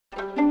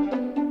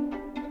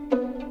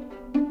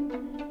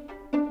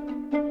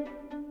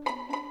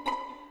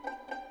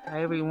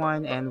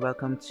everyone, and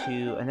welcome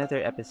to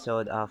another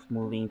episode of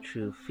Moving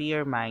Through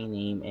Fear. My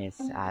name is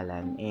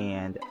Alan,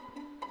 and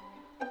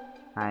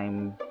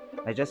I'm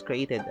I just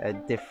created a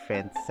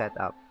different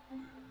setup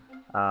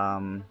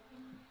um,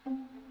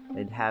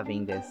 with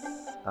having this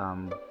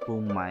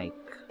boom mic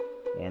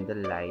and the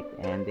light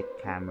and the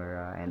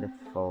camera and the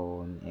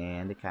phone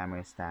and the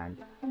camera stand.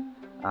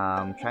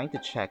 Trying to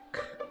check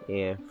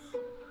if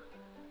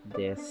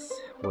this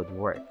would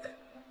work,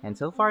 and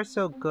so far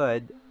so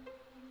good.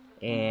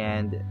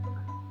 And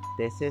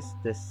this is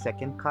the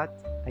second cut,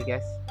 I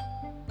guess.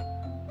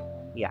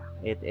 Yeah,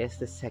 it is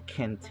the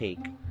second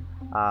take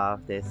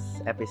of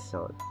this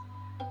episode.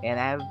 And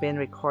I've been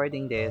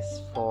recording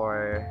this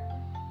for,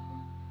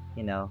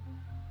 you know,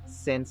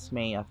 since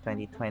May of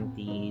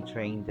 2020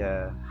 during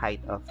the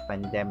height of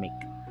pandemic.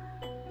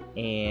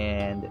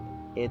 And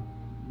it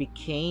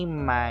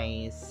became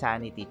my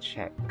sanity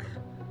check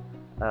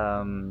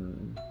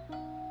um,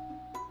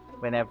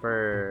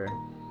 whenever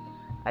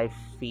I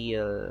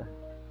feel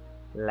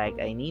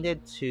like I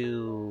needed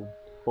to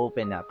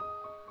open up.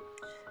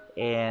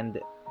 And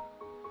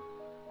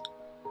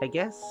I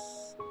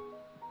guess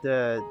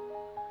the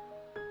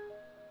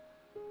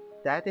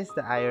that is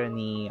the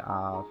irony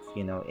of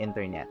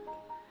internet.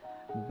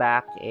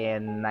 Back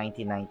in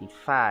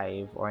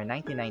 1995 or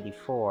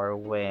 1994,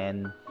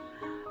 when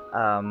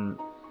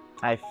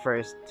I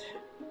first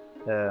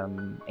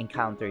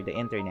encountered the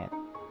internet,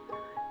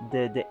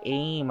 the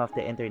aim of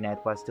the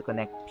internet was to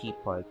connect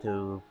people,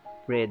 to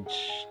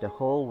bridge the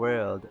whole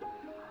world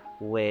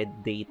with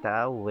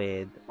data,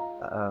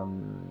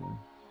 um,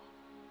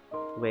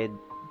 with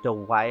the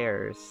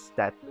wires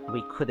that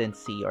we couldn't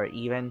see, or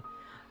even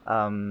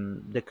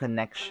the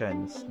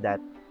connections that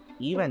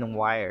even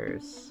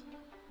wires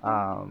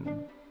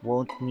um,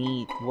 won't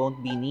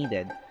be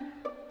needed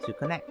to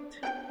connect.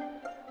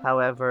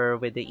 However,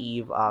 with the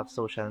eve of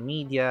social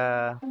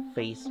media,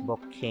 Facebook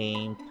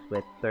came,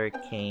 Twitter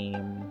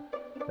came,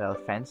 well,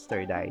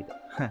 Friendster died.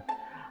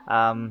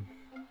 um,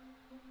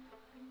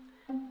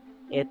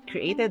 it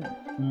created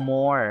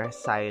more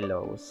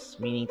silos,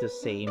 meaning to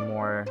say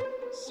more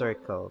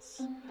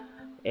circles.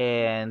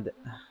 And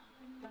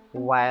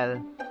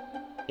while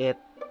it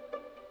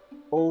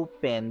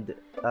opened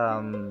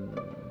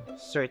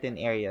certain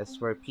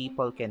areas where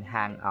people can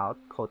hang out,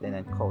 quote and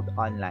unquote,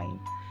 online,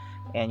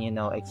 and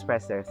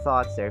express their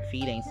thoughts, their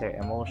feelings, their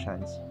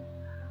emotions,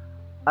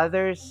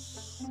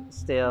 others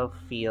still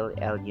feel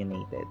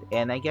alienated.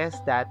 And I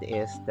guess that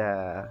is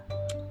the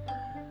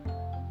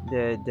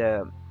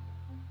the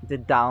the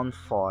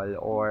downfall,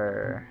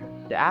 or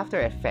the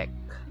after effect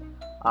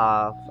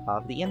of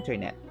the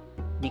internet,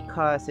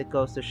 because it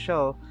goes to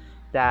show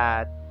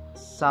that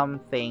some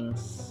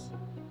things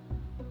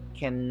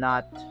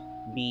cannot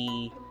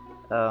be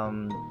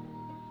um,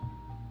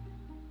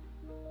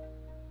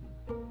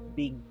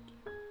 be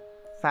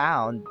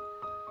found.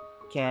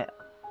 Can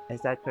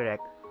Is that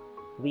correct?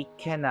 We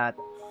cannot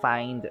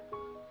find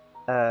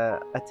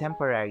a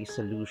temporary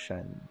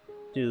solution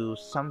to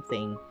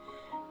something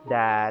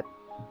that,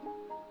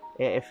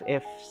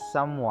 if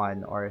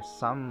someone or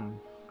some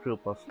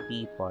group of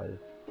people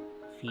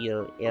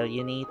feel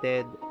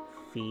alienated,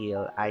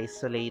 feel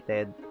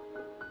isolated,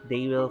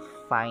 they will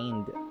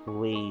find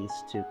ways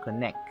to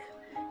connect.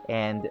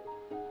 And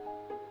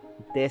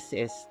this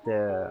is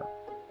the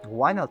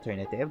one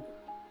alternative,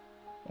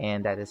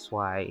 and that is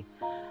why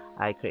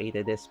I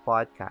created this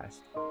podcast.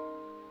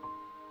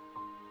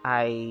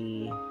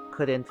 I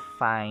couldn't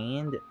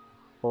find,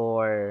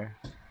 or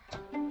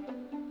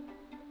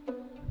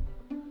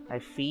I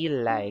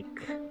feel like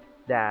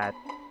that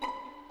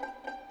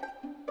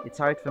it's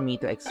hard for me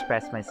to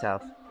express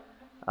myself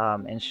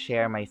and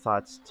share my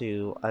thoughts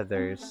to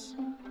others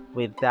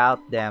without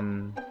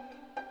them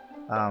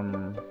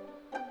um,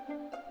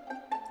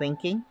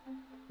 thinking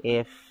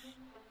if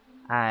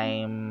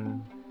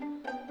I'm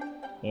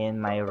in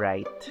my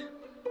right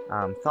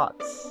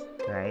thoughts,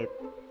 right?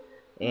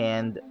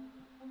 And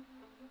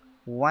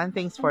one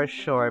thing's for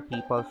sure,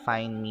 people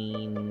find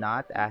me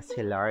not as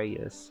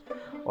hilarious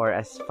or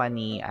as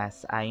funny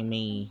as I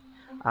may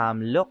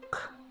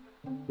look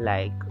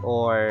like,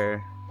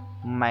 or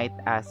might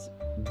as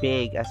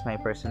big as my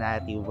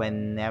personality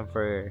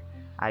whenever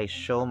I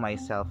show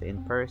myself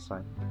in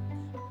person.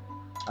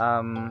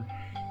 Um,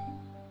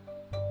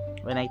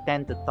 when I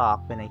tend to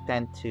talk, when I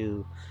tend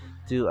to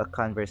do a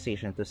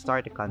conversation, to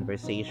start a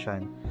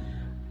conversation,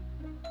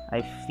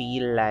 I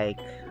feel like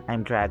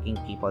I'm dragging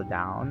people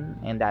down,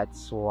 and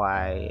that's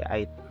why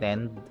I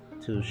tend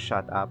to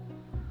shut up.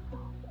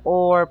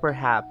 Or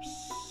perhaps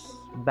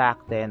back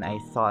then I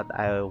thought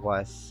I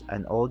was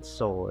an old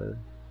soul,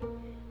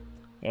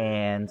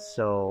 and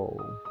so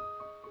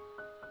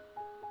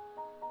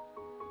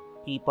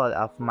people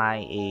of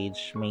my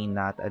age may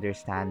not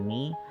understand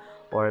me,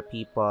 or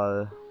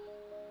people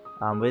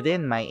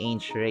within my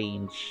age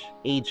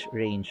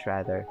range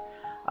rather,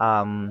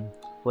 um,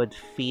 would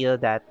feel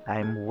that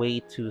I'm way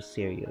too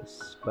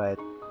serious. But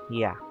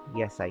yeah,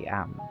 yes, I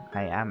am.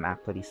 I am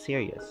actually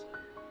serious.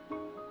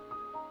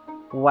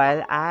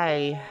 While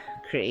I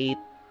create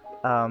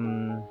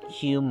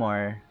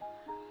humor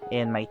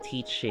in my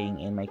teaching,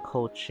 in my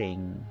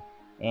coaching,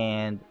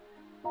 and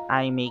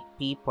I make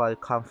people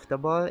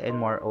comfortable and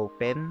more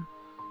open.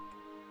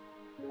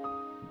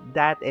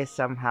 That is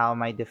somehow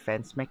my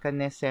defense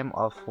mechanism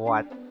of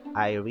what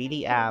I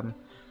really am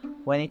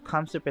when it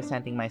comes to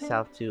presenting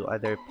myself to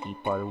other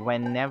people.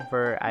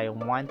 Whenever I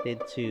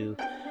wanted to,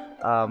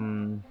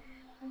 um,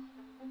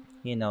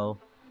 you know,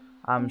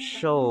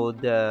 show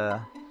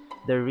the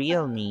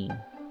real me,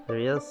 the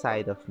real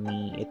side of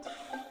me, it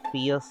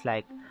feels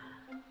like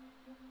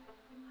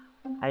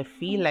I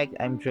feel like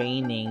I'm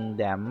draining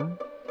them,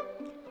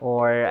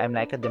 or I'm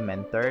like a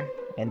dementor,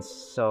 and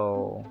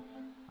so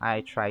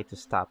I try to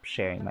stop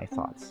sharing my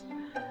thoughts.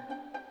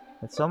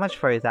 But so much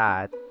for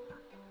that.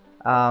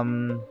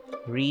 Um,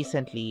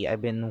 Recently,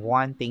 I've been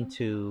wanting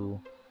to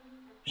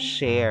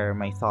share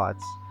my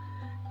thoughts,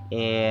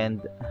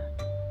 and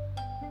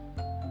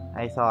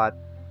I thought,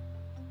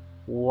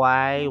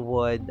 why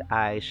would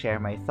I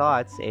share my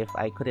thoughts if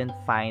I couldn't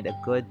find a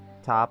good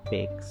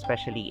topic,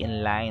 especially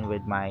in line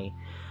with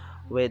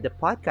the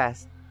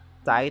podcast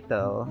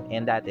title,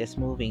 and that is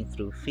moving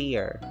through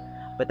fear.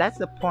 But that's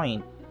the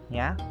point,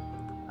 yeah.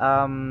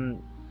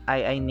 Um,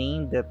 I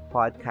named the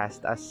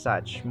podcast as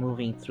such,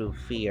 moving through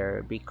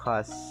fear,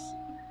 because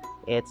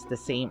it's the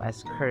same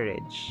as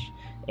courage.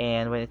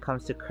 And when it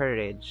comes to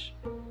courage,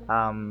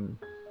 um,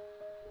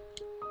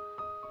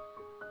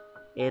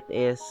 it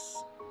is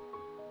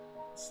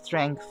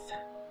strength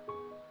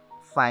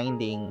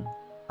finding,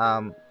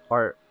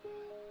 or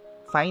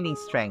finding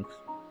strength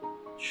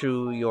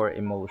through your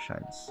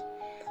emotions.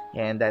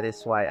 And that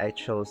is why I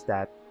chose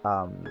that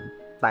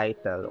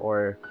title,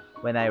 or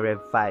when I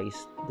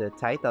revised the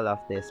title of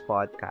this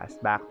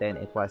podcast. Back then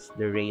it was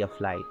The Ray of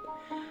Light,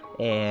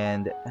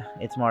 and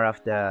it's more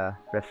of the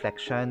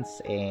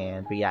reflections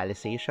and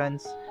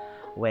realizations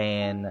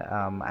when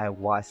I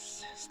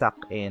was stuck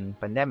in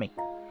pandemic.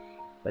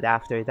 But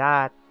after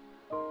that,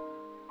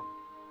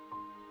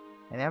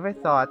 I never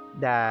thought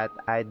that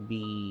I'd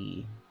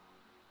be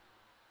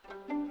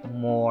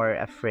more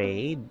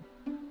afraid,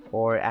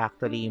 or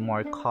actually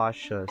more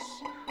cautious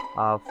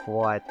of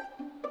what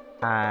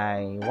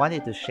I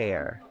wanted to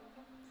share.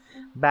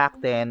 Back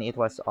then, it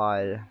was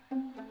all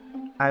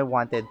I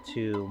wanted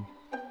to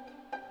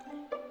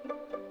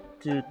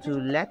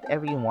let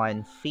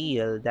everyone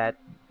feel that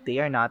they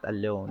are not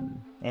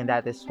alone. And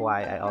that is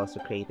why I also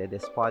created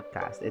this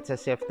podcast. It's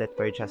as if that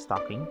we're just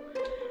talking.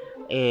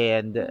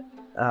 And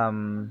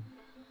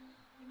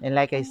and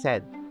like I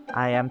said,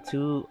 I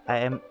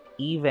am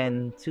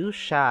even too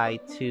shy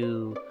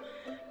to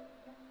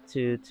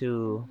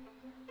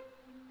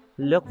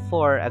look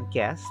for a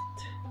guest.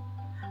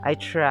 I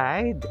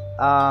tried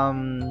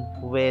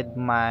with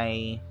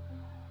my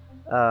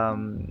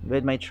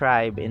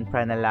tribe in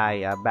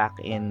Pranalaya back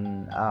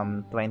in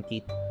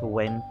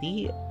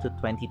 2020 to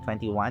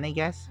 2021, I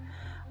guess.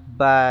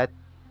 But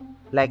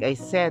like I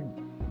said,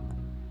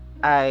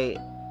 I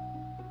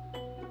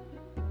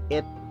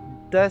it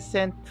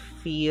doesn't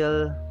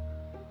feel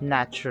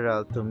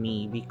natural to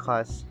me,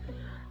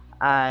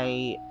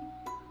 I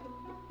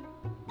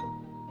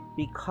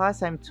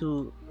because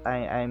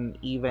I'm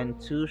even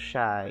too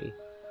shy,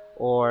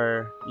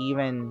 or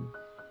even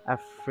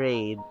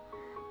afraid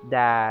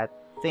that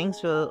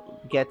things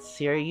will get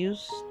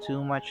serious,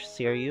 too much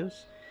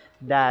serious,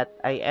 that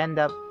I end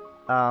up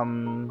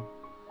um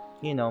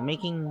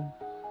making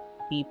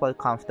people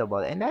comfortable.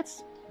 And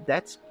that's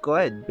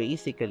good,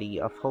 basically,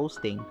 of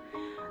hosting.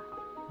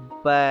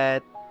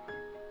 But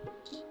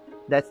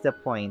that's the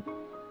point.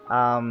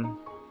 um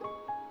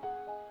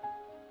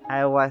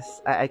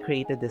I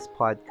created this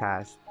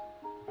podcast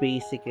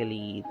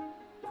basically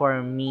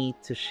for me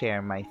to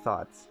share my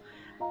thoughts,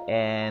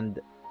 and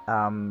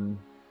um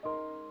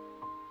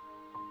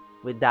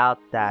without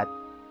that,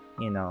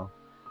 you know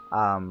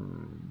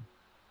um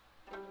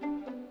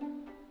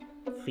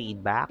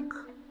feedback,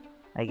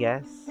 I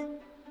guess.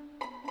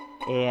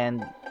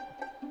 And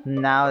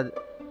now,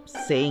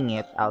 saying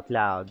it out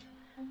loud,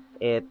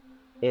 it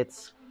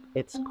it's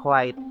it's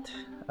quite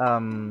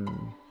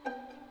um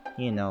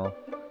you know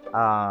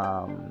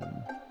um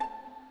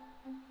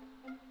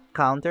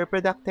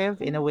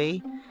counterproductive in a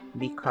way,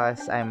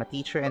 because I'm a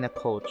teacher and a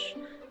coach,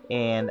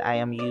 and I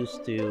am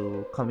used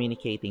to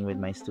communicating with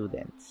my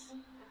students.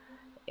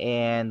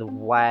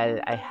 And while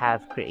I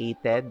have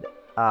created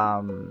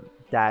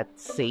that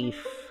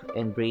safe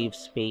and brave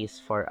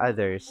space for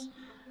others,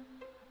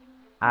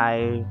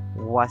 I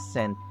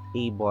wasn't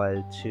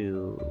able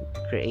to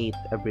create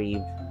a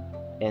brave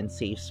and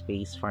safe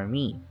space for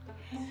me.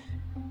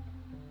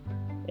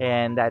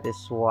 And that is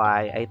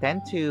why I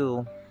tend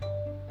to,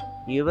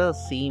 you will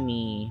see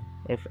me,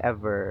 if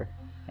ever,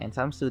 and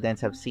some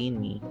students have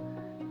seen me,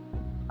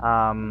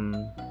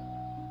 um,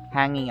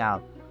 hanging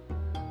out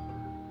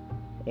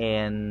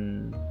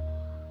in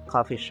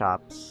coffee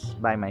shops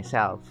by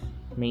myself,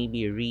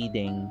 maybe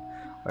reading,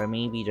 or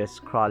maybe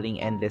just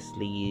scrolling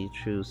endlessly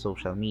through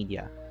social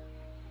media,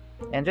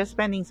 and just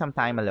spending some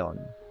time alone.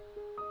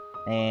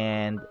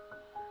 And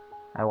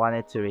I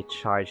wanted to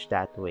recharge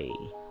that way.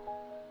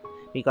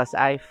 because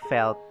I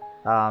felt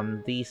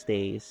these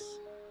days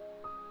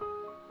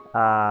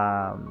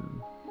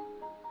um,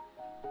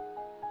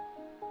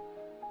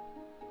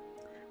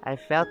 I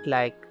felt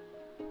like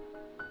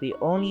the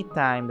only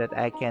time that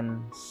I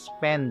can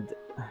spend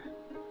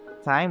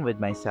time with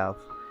myself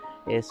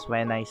is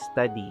when I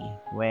study,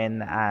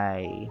 when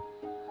I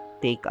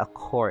take a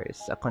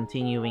course, a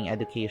continuing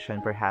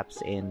education,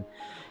 perhaps in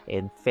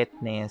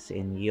fitness,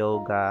 in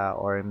yoga,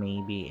 or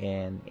maybe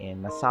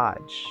in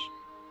massage.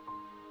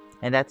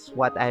 And that's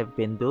what I've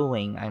been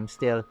doing. I'm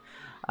still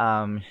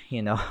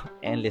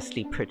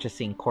endlessly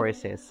purchasing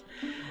courses,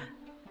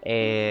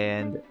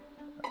 and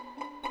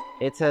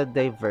it's a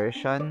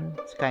diversion.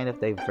 It's kind of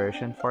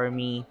diversion for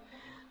me,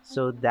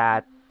 so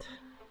that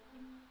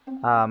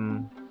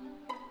um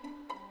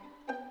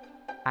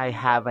I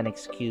have an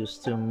excuse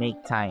to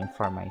make time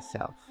for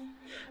myself,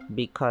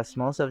 because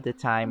most of the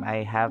time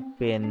I have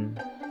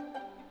been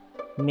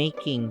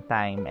making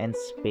time and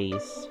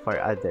space for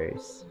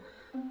others,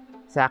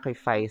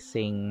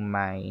 sacrificing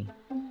my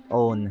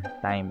own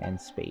time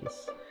and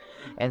space.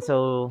 And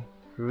so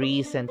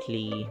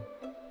recently,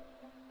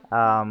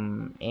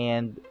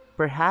 and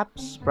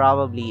perhaps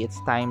probably it's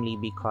timely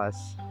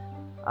because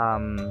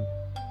um,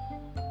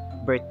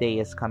 birthday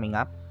is coming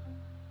up,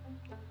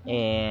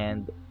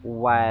 and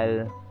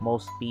while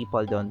most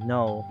people don't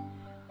know,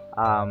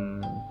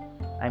 um,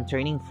 I'm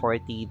turning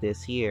 40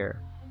 this year,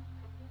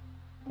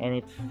 and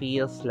it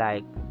feels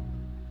like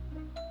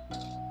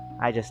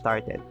I just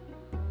started,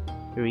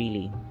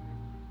 really.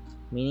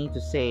 Meaning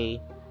to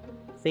say,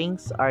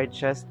 things are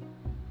just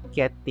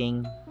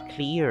getting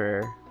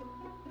clearer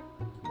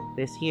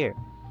this year.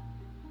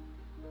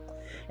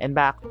 And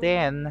back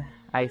then,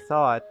 I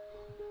thought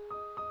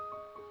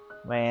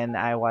when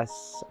I was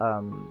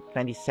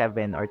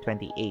 27 or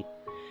 28,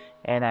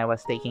 and I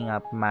was taking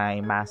up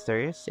my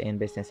master's in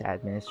business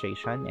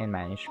administration and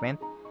management,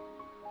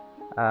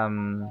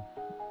 um,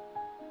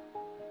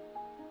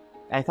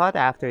 I thought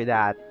after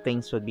that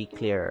things would be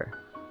clearer.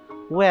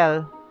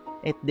 Well,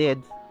 it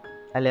did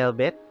a little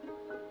bit,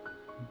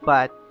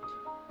 but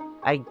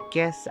I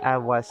guess I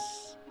was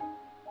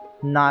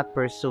not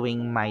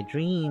pursuing my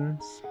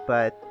dreams,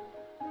 but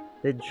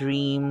the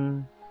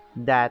dream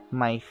that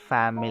my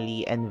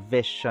family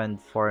envisioned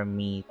for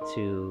me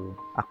to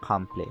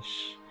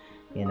accomplish.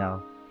 You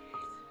know,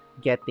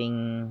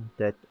 getting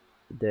the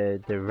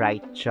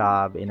right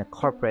job in a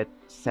corporate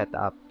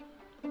setup,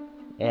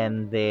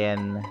 and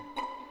then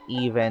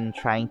even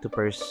trying to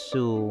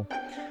pursue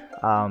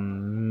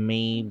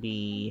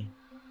maybe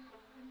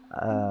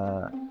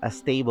a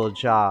stable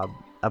job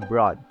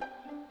abroad.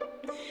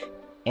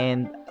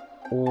 And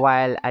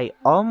while I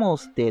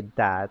almost did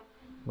that,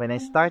 when I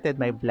started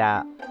my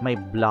blog,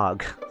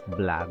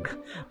 blog,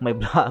 my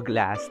blog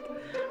last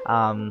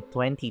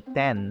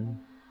 2010,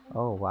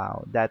 oh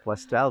wow, that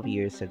was 12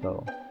 years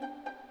ago.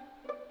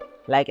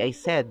 Like I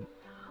said,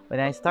 when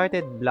I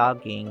started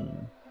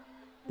blogging,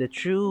 the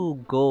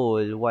true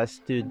goal was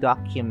to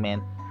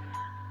document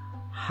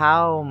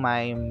how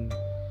my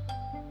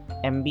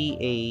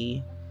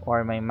MBA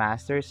or my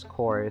master's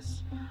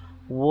course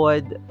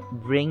would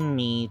bring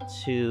me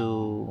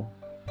to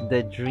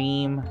the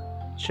dream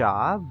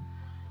job,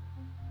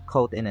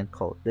 quote and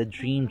unquote, the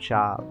dream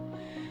job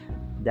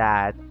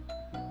that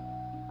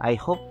I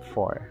hoped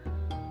for.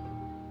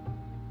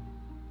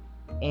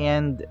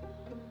 And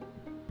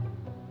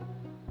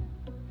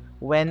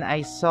when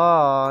I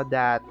saw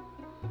that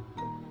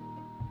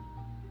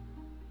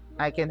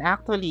I can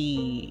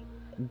actually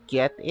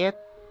get it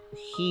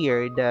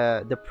here,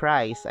 the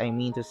price, I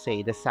mean to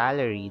say, the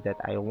salary that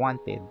I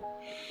wanted,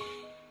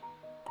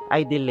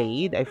 I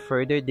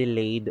further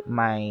delayed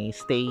my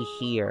stay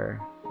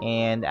here.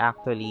 And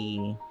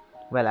actually,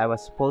 well, I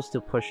was supposed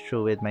to push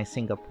through with my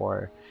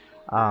Singapore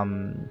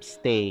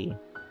stay.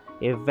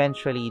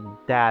 Eventually,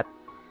 that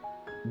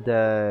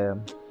the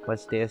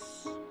what's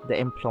this the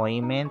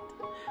employment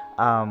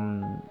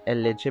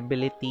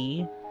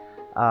eligibility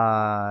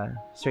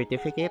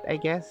certificate, I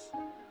guess,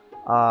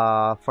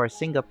 for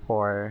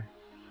Singapore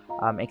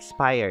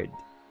expired.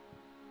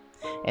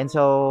 And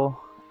so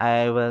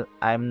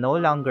I'm no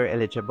longer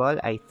eligible,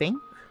 I think.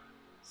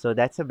 So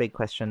that's a big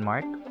question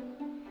mark.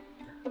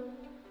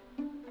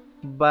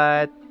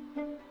 But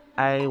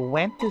I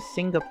went to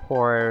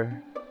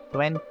Singapore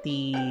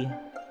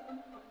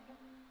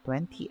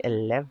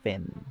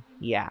 2011.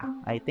 Yeah,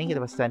 I think it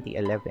was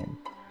 2011.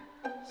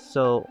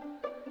 So,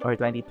 or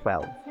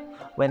 2012.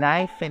 When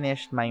I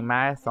finished my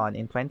marathon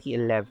in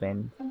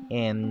 2011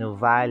 in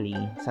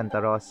Nuvali,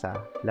 Santa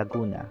Rosa,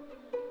 Laguna.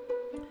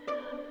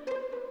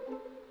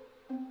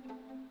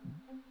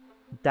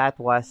 That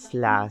was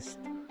last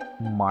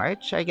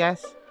March, I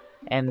guess.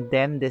 And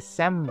then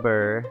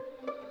December,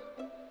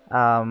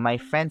 my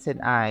friends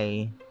and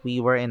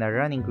we were in a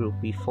running group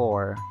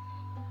before.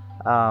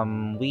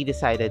 We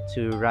decided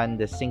to run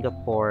the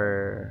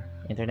Singapore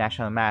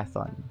International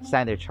Marathon,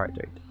 Standard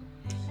Chartered.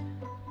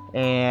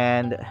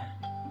 And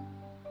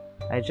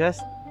I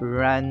just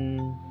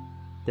run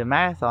the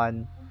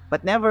marathon,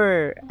 but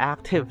never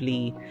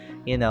actively,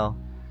 you know,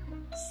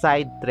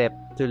 side trip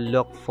to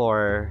look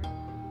for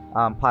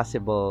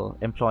possible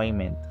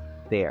employment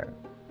there.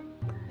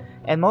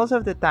 And most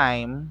of the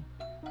time,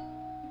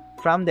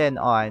 from then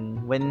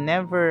on,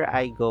 whenever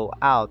I go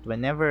out,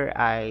 whenever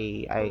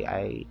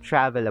I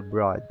travel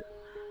abroad,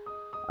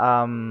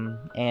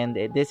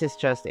 this is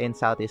just in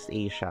Southeast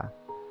Asia,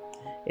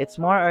 it's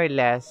more or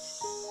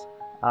less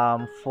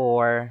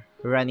for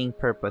running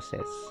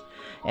purposes.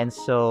 And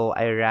so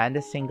I ran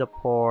the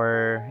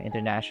Singapore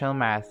International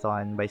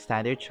Marathon by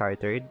Standard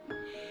Chartered.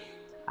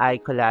 I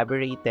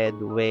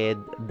collaborated with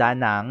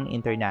Danang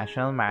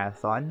International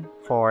Marathon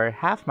for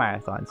half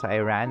marathon. So I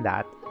ran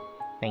that.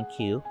 Thank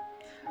you.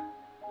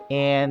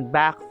 And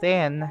back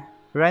then,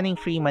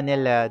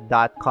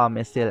 runningfreemanila.com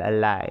is still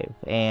alive.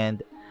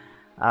 And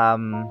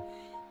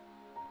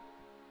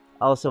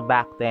also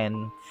back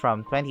then,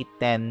 from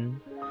 2010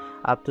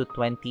 up to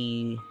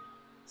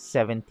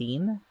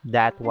 2017,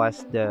 that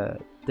was the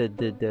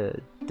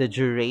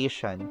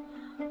duration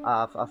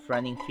of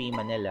Running Free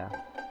Manila.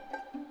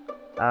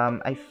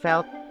 I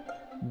felt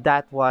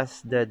that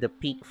was the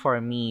peak for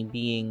me,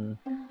 being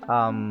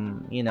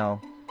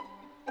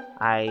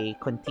I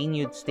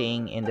continued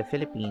staying in the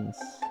Philippines,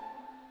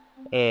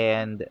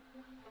 and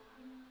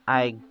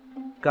I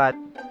got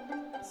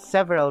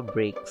several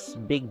breaks,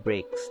 big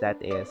breaks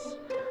that is.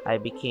 I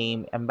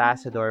became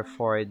ambassador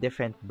for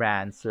different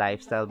brands,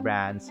 lifestyle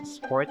brands,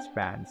 sports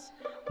brands,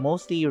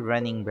 mostly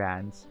running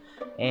brands.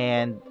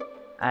 And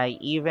I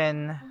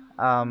even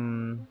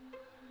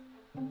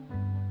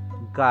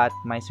got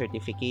my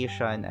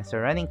certification as a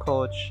running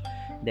coach,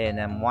 then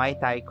a Muay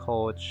Thai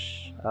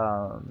coach,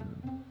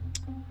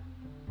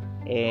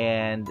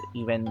 and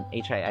even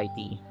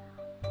HIIT.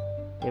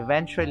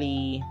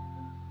 Eventually,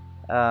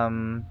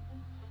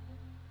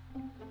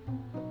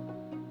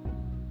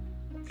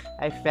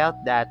 I felt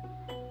that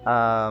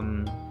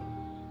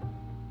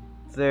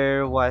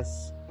there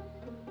was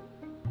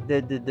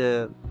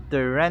the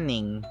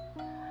running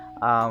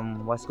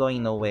was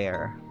going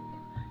nowhere,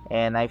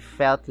 and I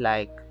felt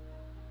like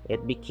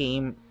it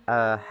became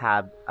a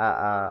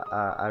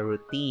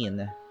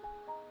routine.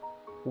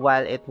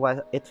 While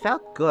it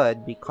felt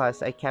good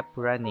because I kept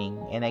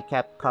running and I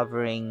kept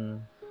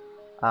covering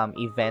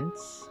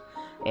events,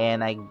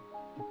 and I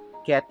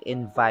get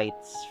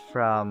invites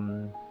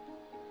from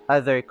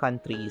other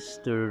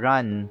countries to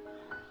run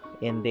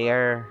in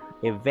their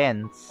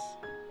events.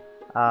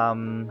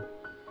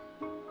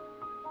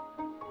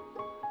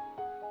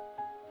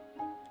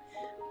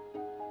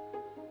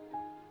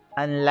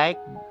 Unlike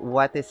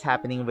what is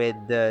happening with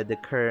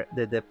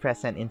the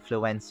present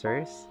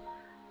influencers,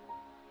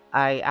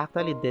 I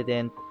actually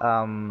didn't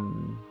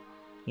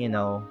you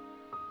know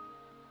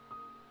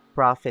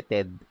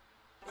profited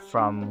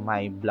from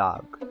my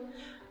blog.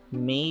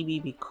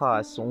 Maybe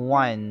because,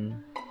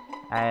 one,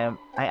 I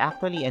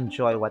actually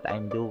enjoy what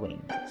I'm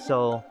doing.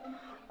 So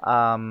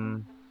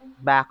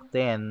back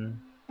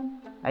then,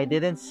 I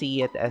didn't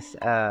see it as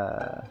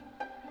a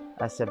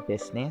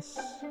business.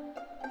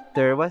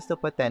 There was the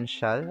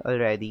potential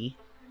already,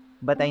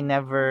 but I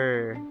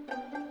never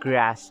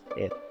grasped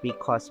it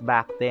because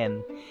back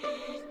then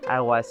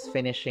I was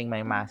finishing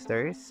my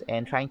master's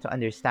and trying to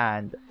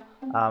understand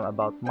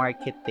about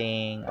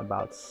marketing,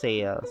 about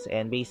sales,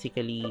 and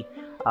basically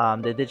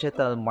the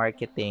digital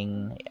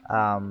marketing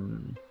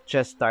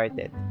just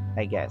started,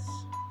 I guess.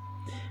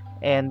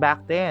 And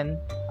back then,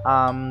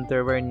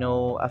 there were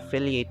no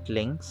affiliate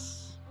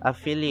links.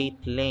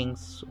 Affiliate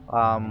links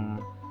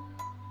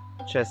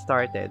just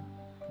started,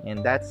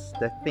 and that's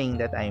the thing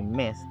that I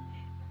missed.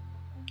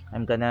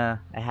 I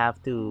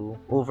have to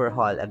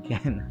overhaul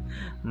again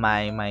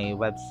my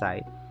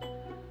website.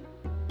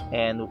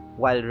 And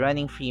while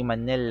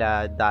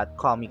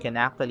runningfreemanila.com, you can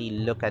actually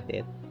look at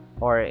it,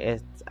 or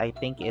I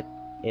think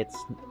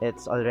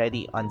it's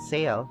already on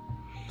sale.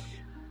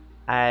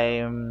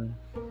 I'm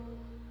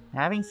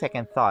having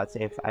second thoughts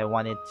if I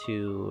wanted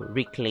to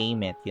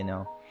reclaim it,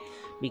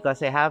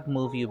 because I have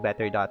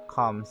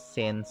moveyoubetter.com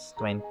since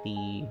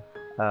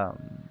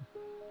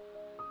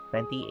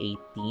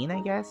 2018,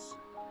 I guess.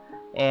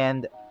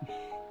 And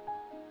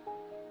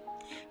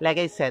like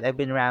I said, I've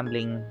been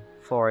rambling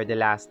for the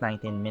last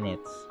 19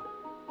 minutes.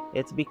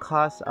 It's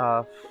because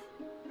of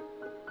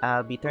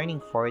I'll be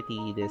turning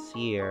 40 this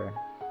year,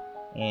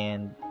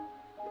 and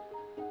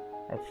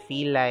I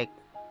feel like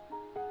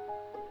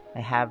I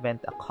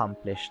haven't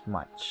accomplished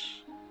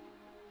much.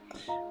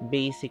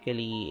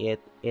 Basically,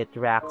 it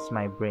racks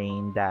my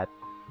brain that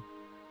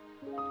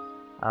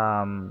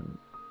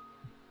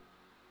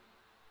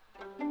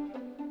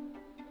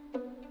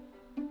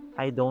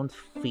I don't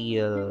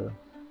feel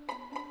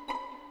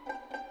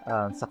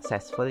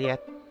successful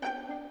yet.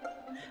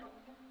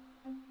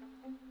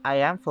 I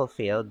am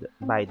fulfilled,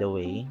 by the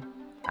way.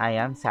 I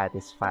am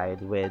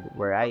satisfied with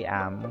where I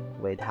am,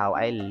 with how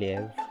I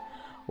live,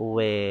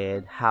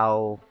 with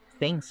how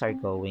things are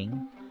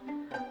going.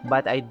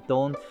 But I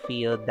don't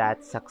feel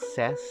that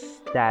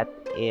success that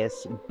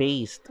is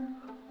based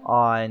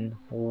on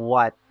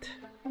what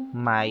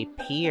my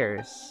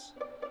peers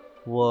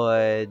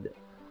would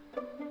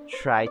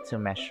try to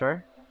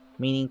measure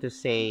meaning to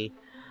say,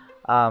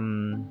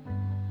 um,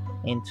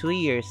 in 2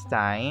 years'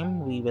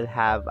 time, we will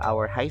have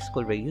our high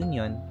school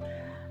reunion.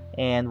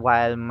 And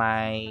while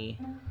my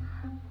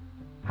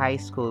high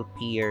school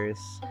peers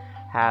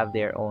have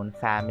their own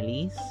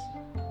families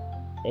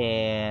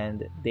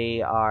and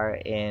they are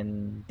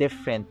in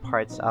different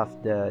parts of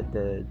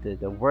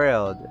the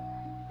world,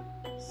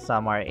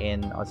 some are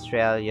in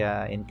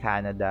Australia, in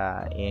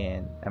Canada,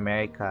 in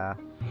America,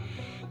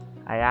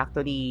 I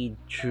actually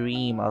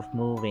dream of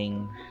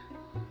moving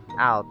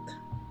out.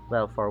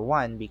 Well, for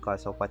one,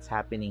 because of what's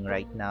happening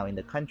right now in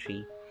the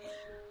country.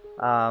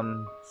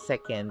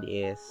 Second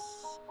is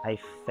I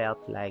felt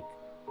like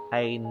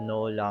I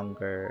no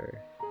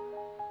longer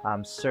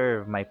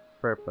serve my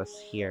purpose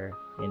here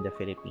in the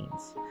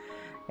Philippines.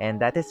 And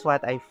that is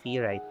what I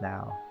feel right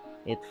now.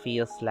 It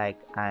feels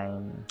like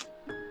um,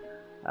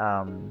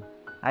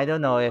 I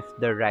don't know if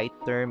the right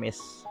term is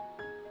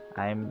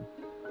I'm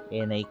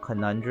in a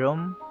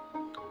conundrum,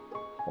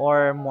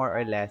 or more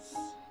or less,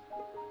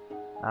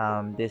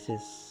 this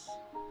is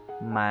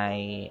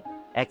my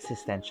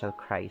existential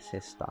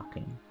crisis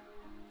talking.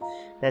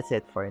 That's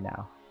it for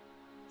now.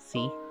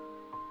 See?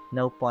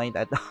 No point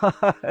at all.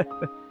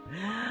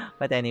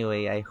 But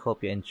anyway, I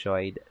hope you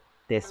enjoyed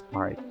this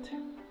part.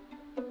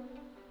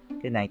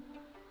 Good night.